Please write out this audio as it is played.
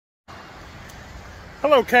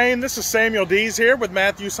Hello, Kane. This is Samuel Dees here with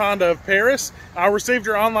Matthews Honda of Paris. I received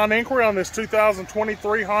your online inquiry on this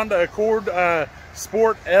 2023 Honda Accord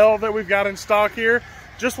Sport L that we've got in stock here.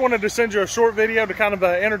 Just wanted to send you a short video to kind of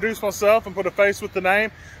introduce myself and put a face with the name.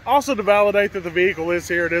 Also to validate that the vehicle is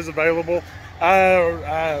here, it is available.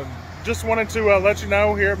 Just wanted to let you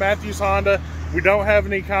know here at Matthews Honda, we don't have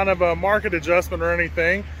any kind of a market adjustment or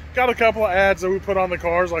anything. Got a couple of ads that we put on the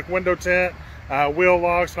cars like window tint, wheel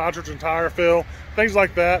locks, nitrogen tire fill, things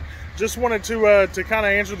like that. Just wanted to kind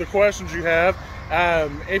of answer the questions you have.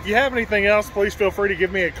 If you have anything else, please feel free to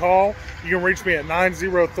give me a call. You can reach me at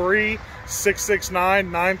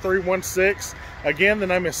 903-669-9316. Again, the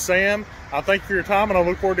name is Sam. I thank you for your time and I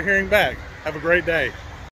look forward to hearing back. Have a great day.